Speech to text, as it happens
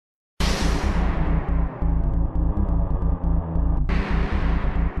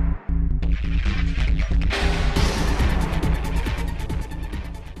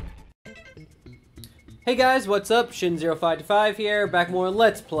Hey guys, what's up? Shin0525 here, back more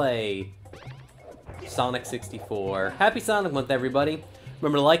Let's Play Sonic 64. Happy Sonic Month, everybody.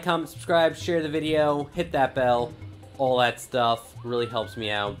 Remember to like, comment, subscribe, share the video, hit that bell, all that stuff. Really helps me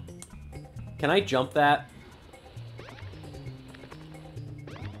out. Can I jump that?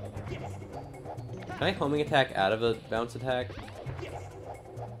 Can I homing attack out of a bounce attack?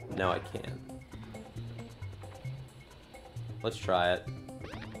 No, I can't. Let's try it.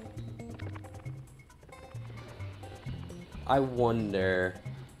 I wonder...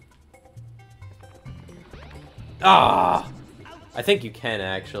 Ah! I think you can,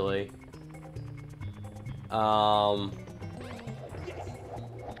 actually. Yeah,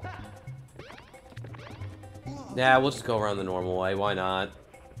 we'll just go around the normal way. Why not?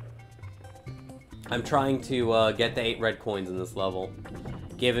 I'm trying to get the 8 red coins in this level.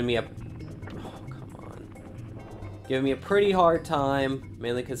 Giving me a... Oh, come on. Giving me a pretty hard time.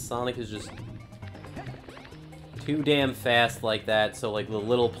 Mainly because Sonic is just... too damn fast like that, so like the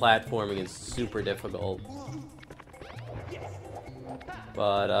little platforming is super difficult.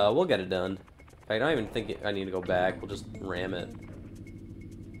 But we'll get it done. I don't even think I need to go back. We'll just ram it.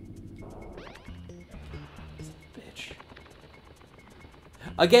 Bitch.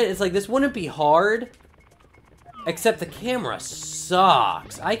 Again, it's like this wouldn't be hard, except the camera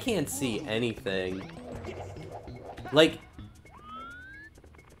sucks. I can't see anything. Like,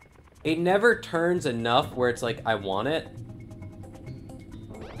 it never turns enough where it's like, I want it.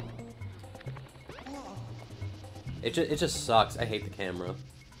 It just sucks. I hate the camera.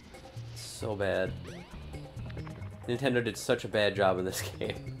 It's so bad. Nintendo did such a bad job in this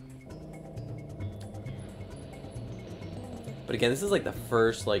game. But again, this is like the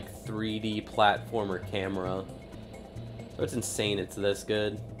first like 3D platformer camera. So it's insane it's this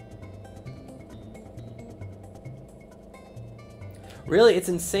good. Really, it's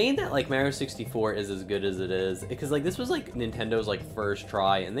insane that like Mario 64 is as good as it is, because like this was like Nintendo's like first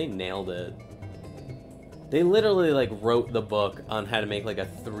try and they nailed it. They literally like wrote the book on how to make like a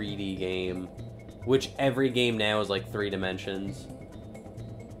 3D game, which every game now is like 3 dimensions.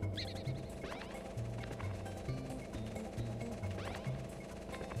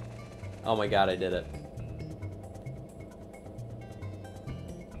 Oh my god, I did it.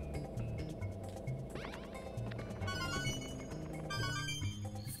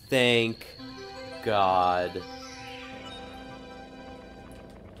 Thank God.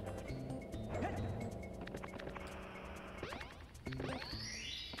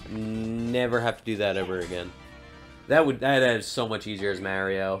 Never have to do that ever again. That is so much easier as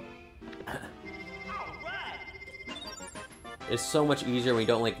Mario. It's so much easier when you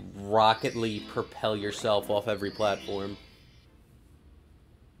don't like rocketly propel yourself off every platform.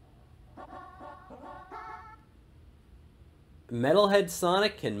 Metalhead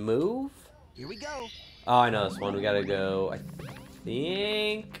Sonic can move? Here we go. Oh, I know this one. We gotta go, I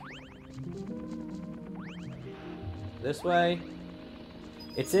think... this way?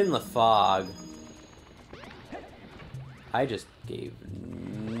 It's in the fog. I just gave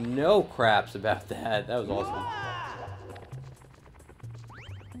no craps about that. That was awesome.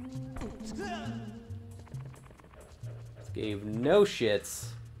 Gave no shits.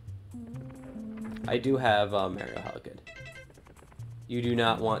 I do have Mario Health. Good. You do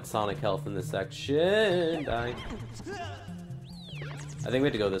not want Sonic Health in this section. Die. I think we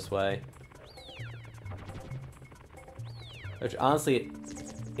have to go this way. Which, honestly,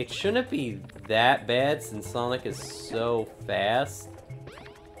 it shouldn't be that bad since Sonic is so fast.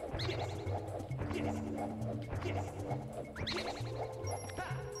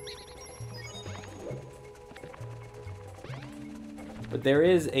 But there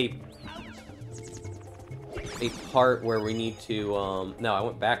is a part where we need to, no, I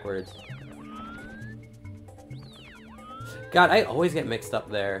went backwards. God, I always get mixed up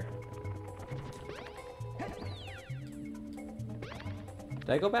there. Did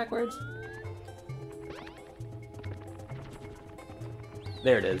I go backwards?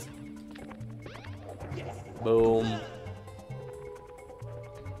 There it is. Boom.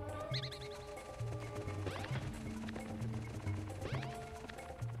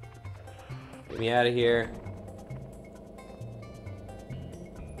 Get me out of here.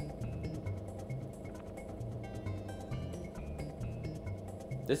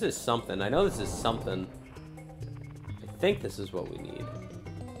 This is something. I know this is something. I think this is what we need.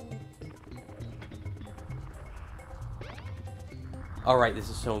 Alright, this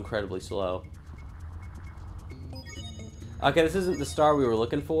is so incredibly slow. Okay, this isn't the star we were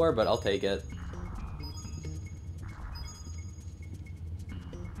looking for, but I'll take it.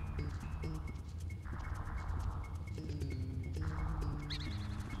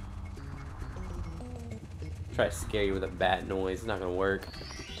 Try to scare you with a bat noise. It's not gonna work.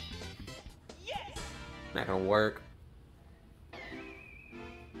 Not gonna work.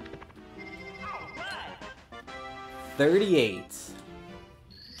 $38.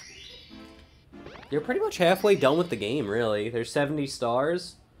 You're pretty much halfway done with the game, really. There's 70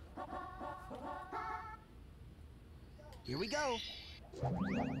 stars. Here we go.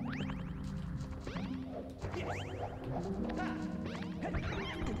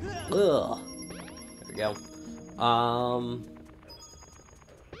 Ugh. There we go. Oh,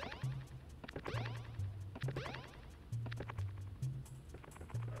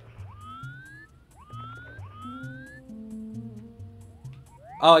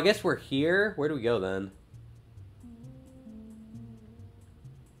 I guess we're here. Where do we go then?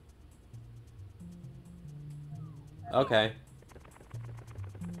 Okay.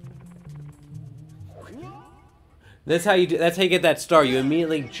 That's how you do. That's how you get that star. You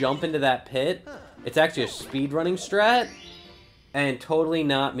immediately jump into that pit. It's actually a speedrunning strat, and totally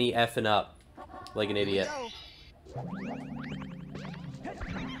not me effing up like an idiot.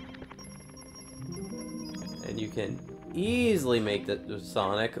 And you can easily make the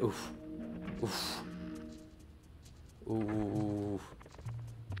Sonic. Oof. Oof. Ooh.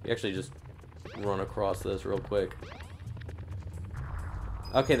 You actually just run across this real quick.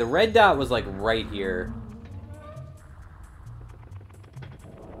 Okay, the red dot was like right here.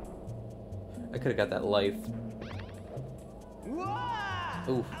 I could have got that life.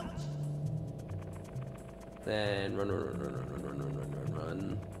 Oof. Then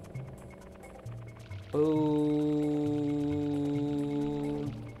run. Boom.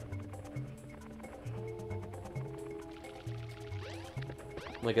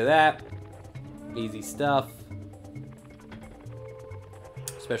 Look at that. Easy stuff.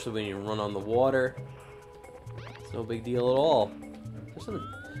 Especially when you run on the water. It's no big deal at all. There's something.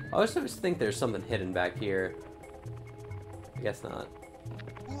 I always think there's something hidden back here. I guess not.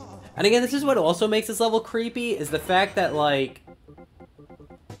 And again, this is what also makes this level creepy, is the fact that, like...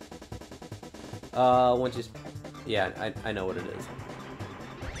 once you... Yeah, I know what it is.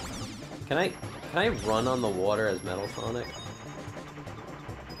 Can I run on the water as Metal Sonic?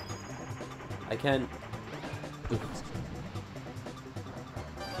 I can... Oops.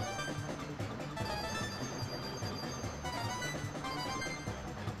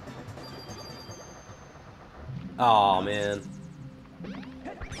 Aw, man.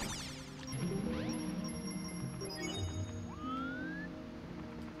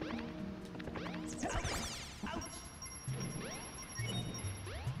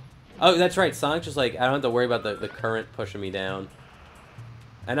 Oh, that's right. Sonic just like, I don't have to worry about the current pushing me down.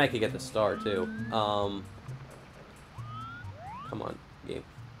 And I could get the star, too. Come on, game.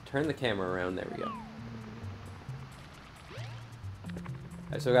 Turn the camera around. There we go.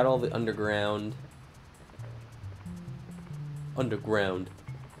 Alright, so I got all the underground. Oh,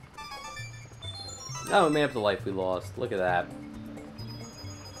 we made up the life we lost. Look at that.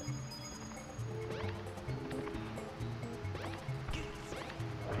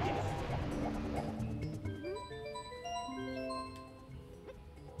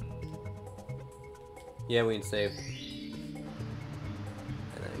 Yeah, we can save. And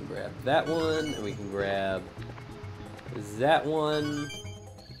then grab that one, and we can grab that one.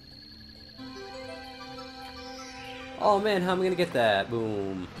 Oh man, how am I gonna get that?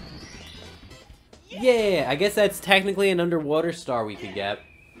 Boom. Yeah, I guess that's technically an underwater star we could get.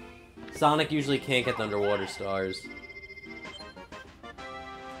 Sonic usually can't get the underwater stars.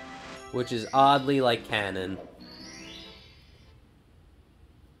 Which is oddly like canon.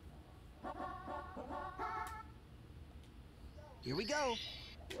 Here we go.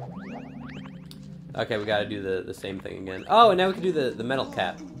 Okay, we gotta do the same thing again. Oh, and now we can do the metal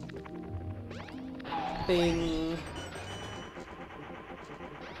cap. Bing.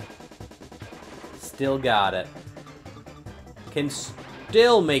 Still got it. Can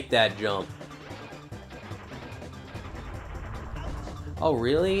still make that jump. Oh,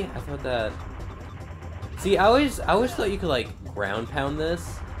 really? I thought that... See, I always thought you could, like, ground pound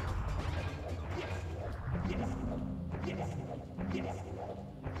this.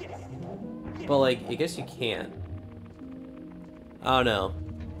 But, like, I guess you can't. Oh, no.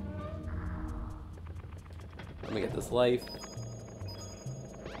 Let me get this life.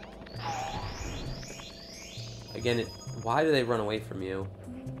 Again, why do they run away from you?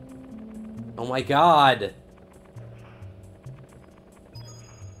 Oh my god!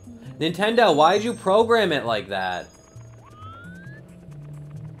 Nintendo, why did you program it like that?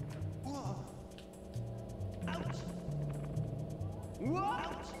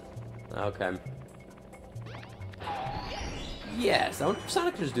 Okay. Yes, I wonder if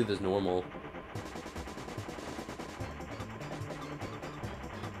Sonic could just do this normal.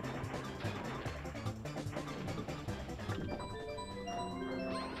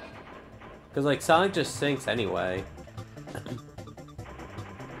 Because, like, Sonic just sinks anyway.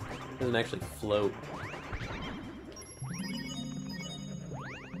 Doesn't actually float.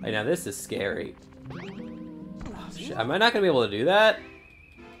 Right, now this is scary. Oh, shit. Am I not gonna be able to do that?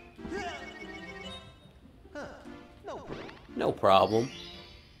 No problem.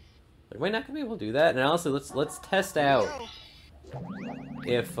 Like, am I not gonna be able to do that? And also, let's test out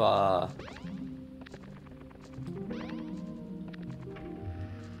if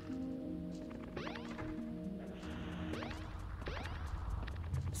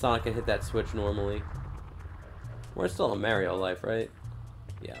Sonic can hit that switch normally. We're still in Mario life, right?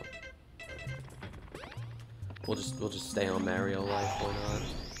 Yeah. We'll just stay on Mario life, why not?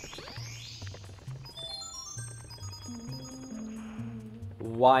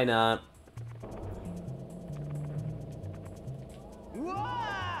 Why not?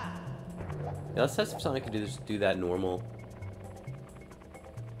 Yeah, let's test if Sonic can do that normal.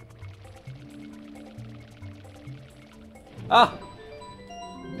 Ah!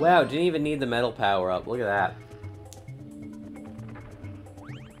 Wow, didn't even need the metal power up. Look at that.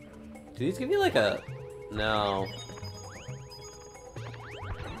 Do these give you like a... No.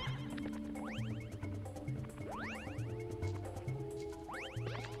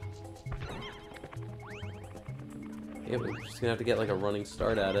 Yeah, we're just gonna have to get like a running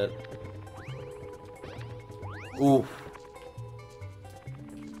start at it. Oof.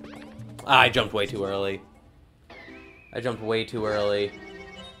 Ah, I jumped way too early. I jumped way too early.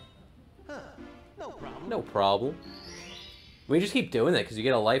 No problem. We just keep doing that because you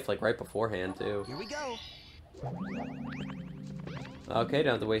get a life like right beforehand too. Here we go. Okay,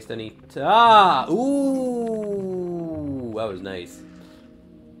 don't have to waste any. Ah! Ooh! That was nice.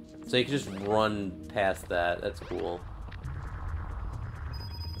 So you can just run past that. That's cool.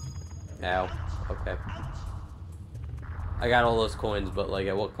 Ow. Okay. I got all those coins, but like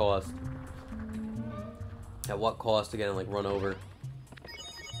at what cost? At what cost to get like run over?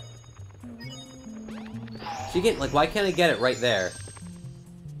 So you get, like, why can't I get it right there?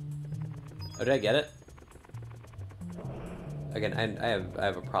 Oh, did I get it? Again, I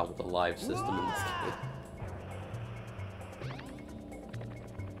have a problem with the live system in this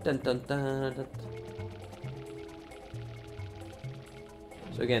game. Dun dun dun dun.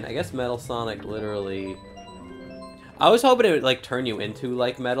 So again, I guess Metal Sonic literally... I was hoping it would, like, turn you into,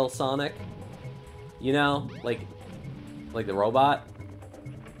 like, Metal Sonic. You know? Like the robot.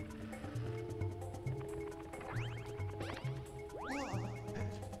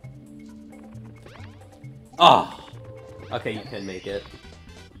 Oh! Okay, you can make it.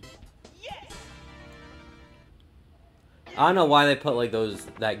 I don't know why they put, like,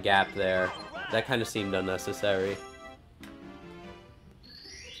 that gap there. That kind of seemed unnecessary.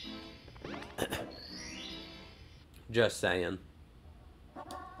 Just saying.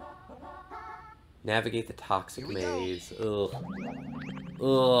 Navigate the toxic maze. Ugh.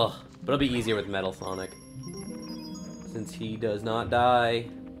 Ugh. But it'll be easier with Metal Sonic. Since he does not die.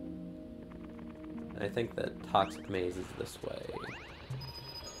 I think the toxic maze is this way.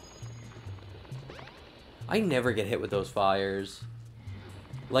 I never get hit with those fires.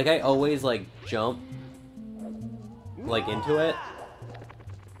 Like, I always, like, jump, like, into it.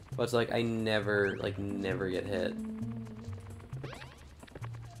 But it's like, I never, like, never get hit.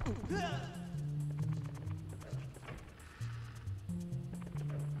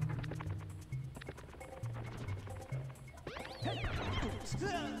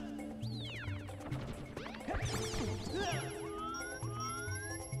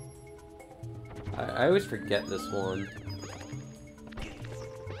 I always forget this one.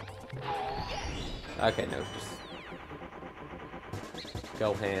 Okay, no, just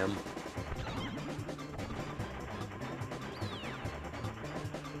go ham.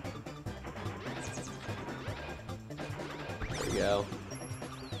 There we go.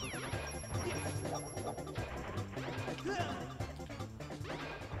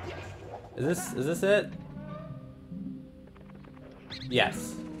 Is this it?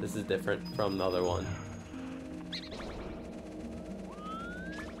 Yes. This is different from the other one.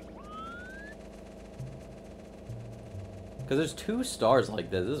 Because there's 2 stars like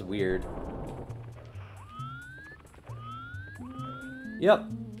this. This is weird. Yep.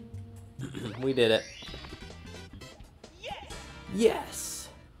 We did it. Yes!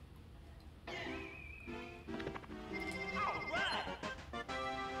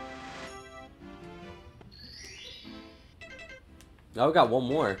 Oh, we got one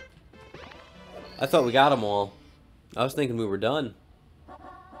more. I thought we got them all. I was thinking we were done.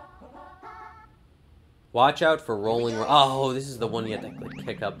 Watch out for rolling... Oh, this is the one you have to like,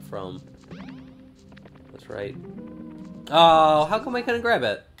 kick up from. That's right. Oh, how come I couldn't grab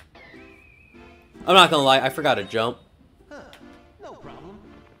it? I'm not gonna lie, I forgot to jump. Huh. No problem.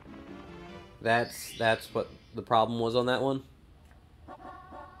 That's what the problem was on that one.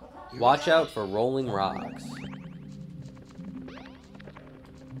 Watch out for rolling rocks.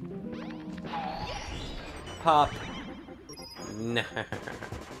 Pop. Nah.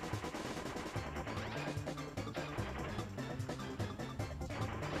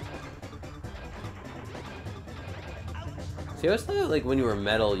 See, I always thought like when you were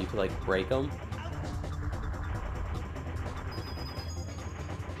metal, you could like break them.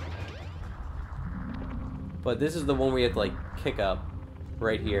 But this is the one where you have to like kick up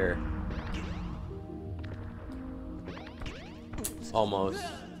right here. Almost.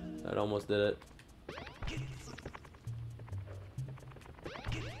 That almost did it.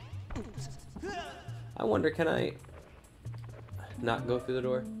 I wonder, can I not go through the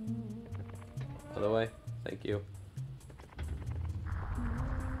door? Other way? Thank you.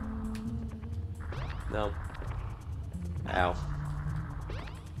 No. Ow.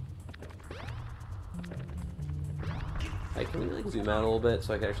 Hey, can we like zoom out a little bit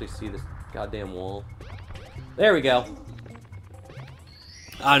so I can actually see this goddamn wall? There we go.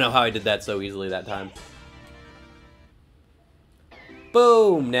 I don't know how I did that so easily that time.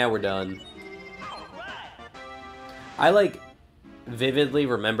 Boom! Now we're done. I like vividly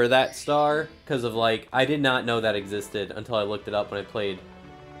remember that star because of like I did not know that existed until I looked it up when I played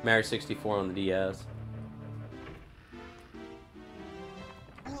Mario 64 on the DS.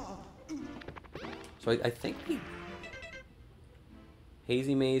 So I think we...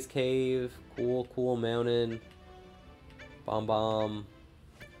 Hazy Maze Cave, Cool Mountain, Bomb Bomb,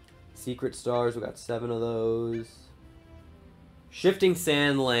 Secret Stars, we got 7 of those. Shifting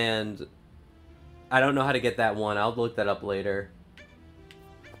Sandland, I don't know how to get that one, I'll look that up later.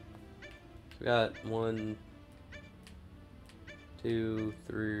 We got 1, 2,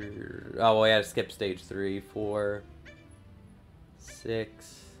 3, oh well, I had to skip stage 3, 4,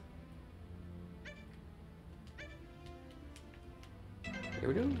 6. Yeah,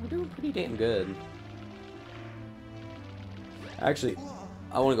 we're doing pretty damn good. Actually,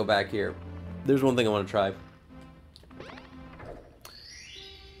 I want to go back here. There's one thing I want to try.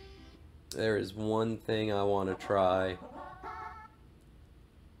 There is one thing I want to try.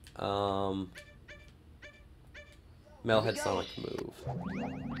 Metalhead Sonic move.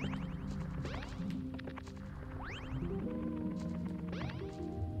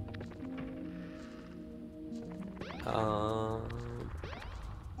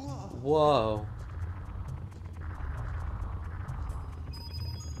 Whoa.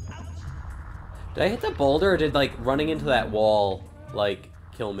 Did I hit the boulder or did like running into that wall like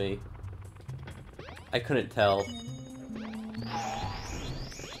kill me? I couldn't tell.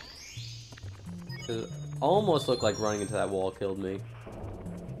 It almost looked like running into that wall killed me.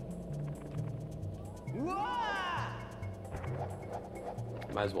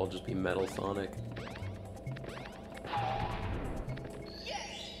 Might as well just be Metal Sonic.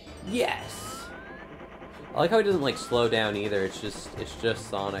 Yes! I like how he doesn't like slow down either, it's just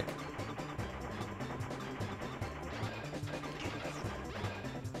Sonic.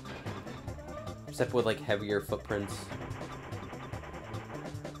 Except with like heavier footprints.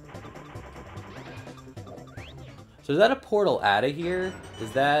 So is that a portal out of here?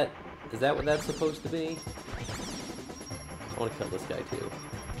 Is that what that's supposed to be? I want to kill this guy too.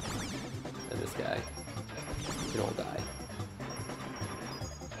 And this guy. You can all die.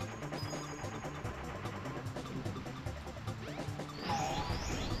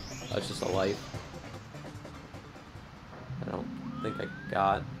 Oh, it's just a life. I don't think I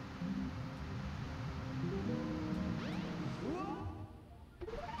got.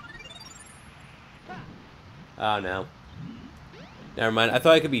 Oh no. Never mind. I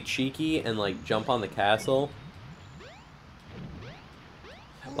thought I could be cheeky and like jump on the castle.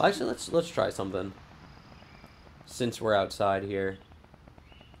 Well, actually, let's try something. Since we're outside here.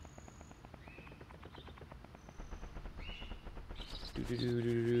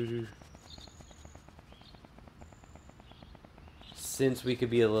 Since we could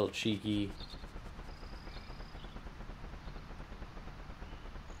be a little cheeky.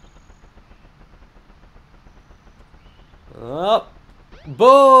 Up.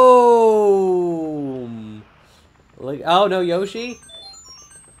 Boom! Like, oh no, Yoshi?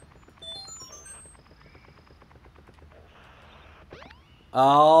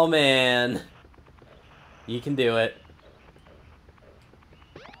 Oh man. You can do it.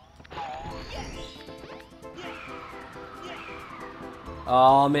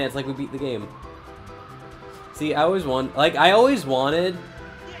 Oh man, it's like we beat the game. See, I always wanted,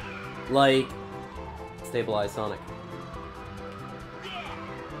 like, stabilize Sonic.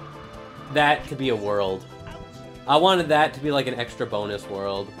 that to be a world. I wanted that to be like an extra bonus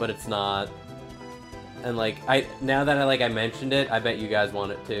world, but it's not. And like, now that I mentioned it, I bet you guys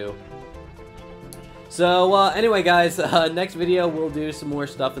want it too. So, anyway guys, next video we'll do some more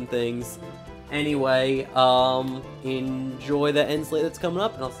stuff and things. Anyway, enjoy the end slate that's coming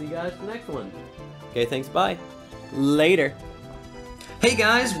up, and I'll see you guys for the next one. Okay, thanks, bye. Later. Hey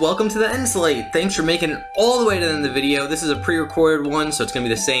guys, welcome to the end slate. Thanks for making it all the way to the end of the video. This is a pre-recorded one, so it's gonna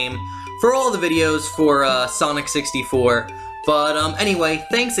be the same for all the videos for Sonic 64. But anyway,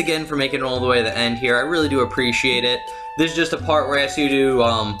 thanks again for making it all the way to the end here. I really do appreciate it. This is just a part where I ask you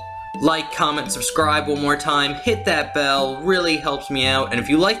to like, comment, subscribe one more time, hit that bell, really helps me out. And if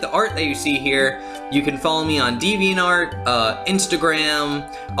you like the art that you see here, you can follow me on DeviantArt, Instagram,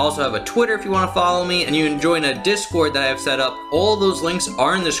 also have a Twitter if you want to follow me, and you can join a Discord that I have set up. All those links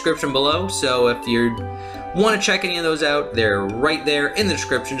are in the description below, so if you want to check any of those out, they're right there in the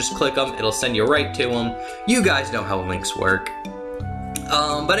description. Just click them, it'll send you right to them. You guys know how links work.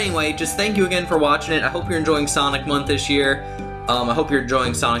 But anyway, just thank you again for watching it. I hope you're enjoying Sonic Month this year. I hope you're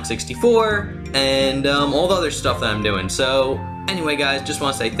enjoying Sonic 64 and all the other stuff that I'm doing. So anyway guys, just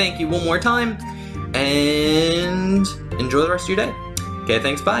want to say thank you one more time and enjoy the rest of your day. Okay,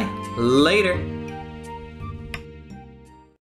 thanks, bye. Later.